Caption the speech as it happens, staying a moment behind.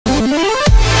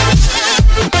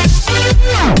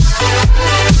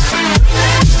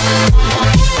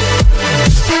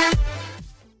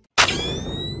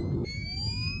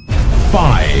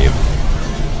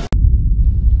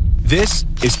This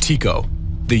is Tico,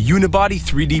 the Unibody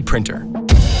 3D printer.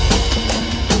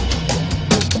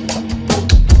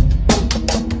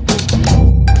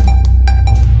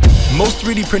 Most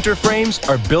 3D printer frames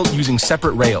are built using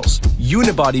separate rails.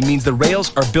 Unibody means the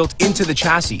rails are built into the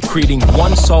chassis, creating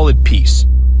one solid piece.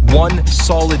 One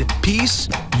solid piece,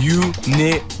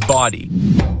 Unibody.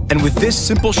 And with this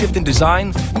simple shift in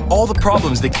design, all the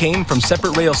problems that came from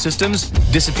separate rail systems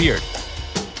disappeared.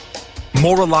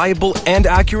 More reliable and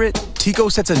accurate, Tico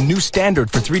sets a new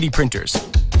standard for 3D printers.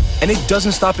 And it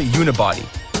doesn't stop at Unibody.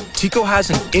 Tico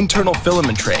has an internal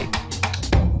filament tray,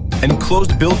 an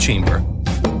enclosed build chamber,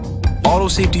 auto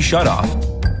safety shutoff,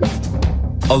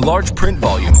 a large print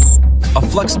volume, a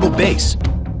flexible base,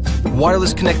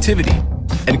 wireless connectivity,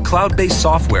 and cloud-based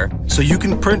software so you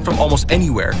can print from almost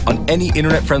anywhere on any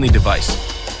internet-friendly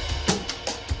device.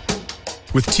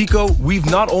 With Tico, we've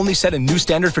not only set a new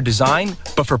standard for design,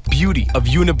 but for beauty of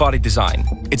unibody design.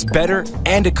 It's better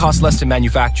and it costs less to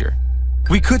manufacture.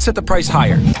 We could set the price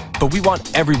higher, but we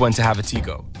want everyone to have a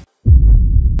Tico.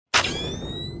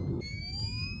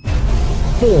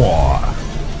 4.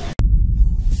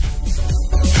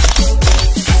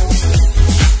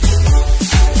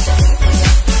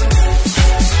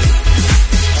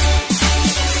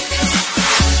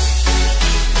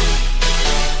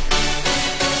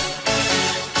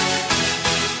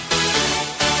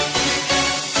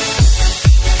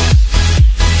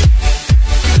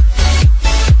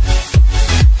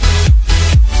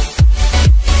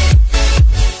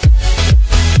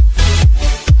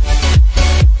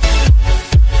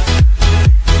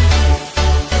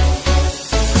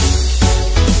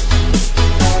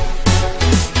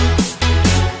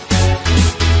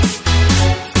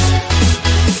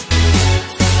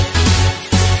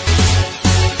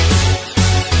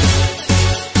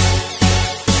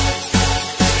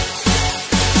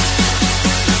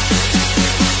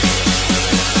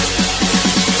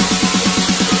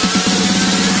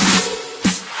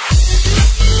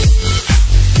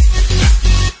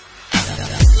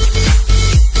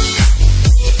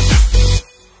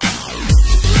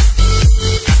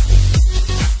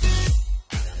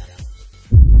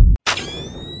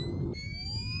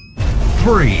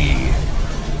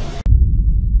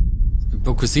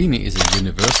 Boccosini is a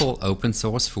universal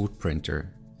open-source food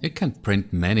printer. It can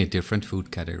print many different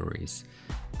food categories: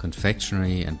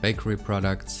 confectionery and bakery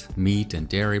products, meat and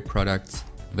dairy products,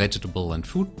 vegetable and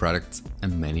food products,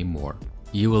 and many more.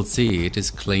 You will see it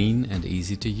is clean and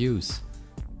easy to use.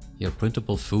 Your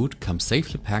printable food comes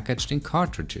safely packaged in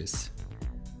cartridges.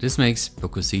 This makes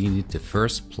Boccosini the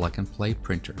first plug-and-play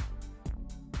printer.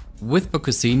 With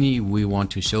Boccosini, we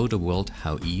want to show the world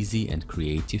how easy and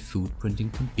creative food printing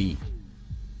can be.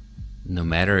 No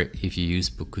matter if you use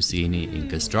Boccosini in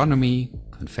gastronomy,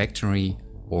 confectionery,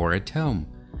 or at home,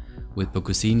 with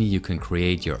Boccosini you can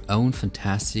create your own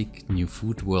fantastic new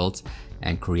food worlds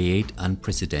and create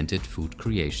unprecedented food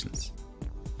creations.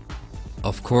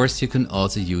 Of course, you can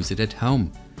also use it at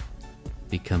home.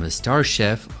 Become a star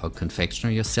chef or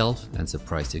confectioner yourself and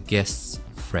surprise your guests,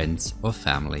 friends, or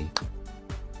family.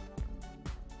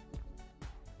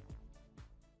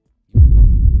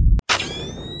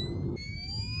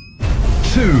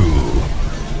 2.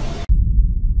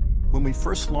 When we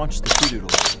first launched the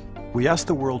Freedoodle, we asked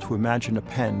the world to imagine a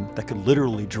pen that could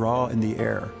literally draw in the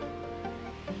air.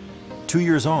 2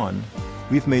 years on,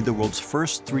 we've made the world's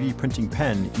first 3D printing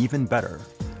pen even better,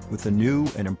 with a new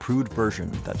and improved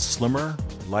version that's slimmer,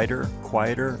 lighter,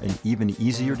 quieter, and even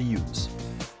easier to use.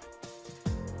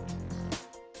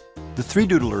 The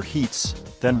Freedoodler heats,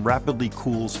 then rapidly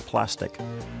cools plastic,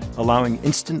 allowing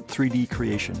instant 3D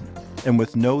creation. And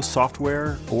with no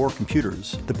software or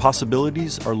computers, the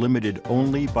possibilities are limited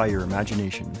only by your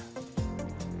imagination.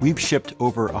 We've shipped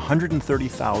over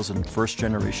 130,000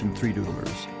 first-generation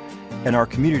Freedoodlers, and our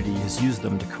community has used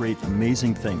them to create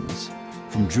amazing things,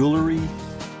 from jewelry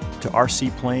to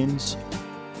RC planes,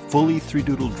 fully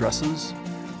Freedoodle dresses,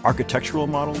 architectural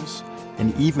models,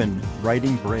 and even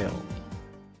writing Braille.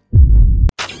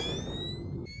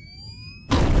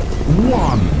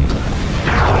 1.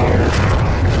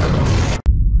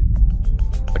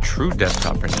 A true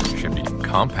desktop printer should be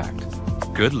compact,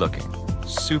 good-looking,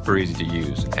 super easy to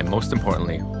use, and most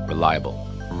importantly, reliable,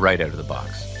 right out of the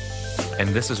box. And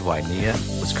this is why Nia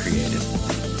was created.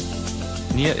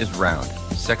 Nia is round,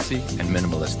 sexy, and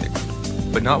minimalistic,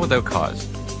 but not without cause.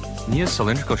 Nia's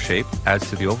cylindrical shape adds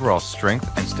to the overall strength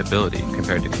and stability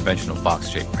compared to conventional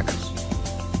box-shaped printers.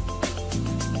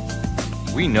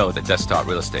 We know that desktop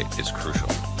real estate is crucial.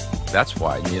 That's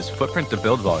why Nia's footprint to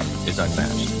build volume is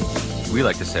unmatched. We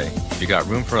like to say, if you got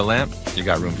room for a lamp, you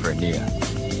got room for a Nia.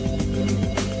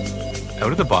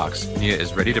 Out of the box, Nia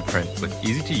is ready to print with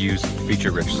easy-to-use,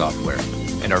 feature-rich software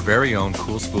and our very own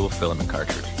Cool Spool filament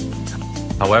cartridge.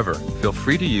 However, feel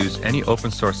free to use any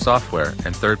open-source software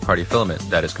and third-party filament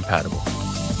that is compatible.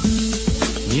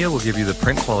 Nia will give you the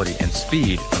print quality and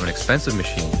speed of an expensive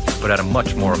machine, but at a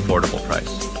much more affordable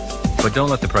price. But don't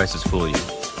let the prices fool you.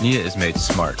 Nia is made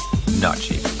smart, not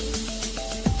cheap.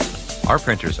 Our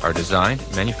printers are designed,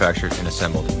 manufactured, and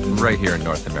assembled right here in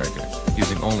North America,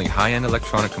 using only high-end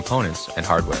electronic components and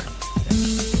hardware.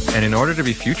 And in order to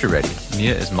be future-ready,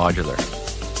 Nia is modular.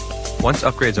 Once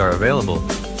upgrades are available,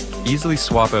 easily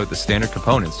swap out the standard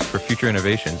components for future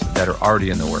innovations that are already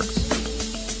in the works.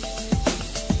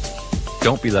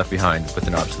 Don't be left behind with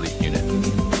an obsolete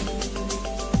unit.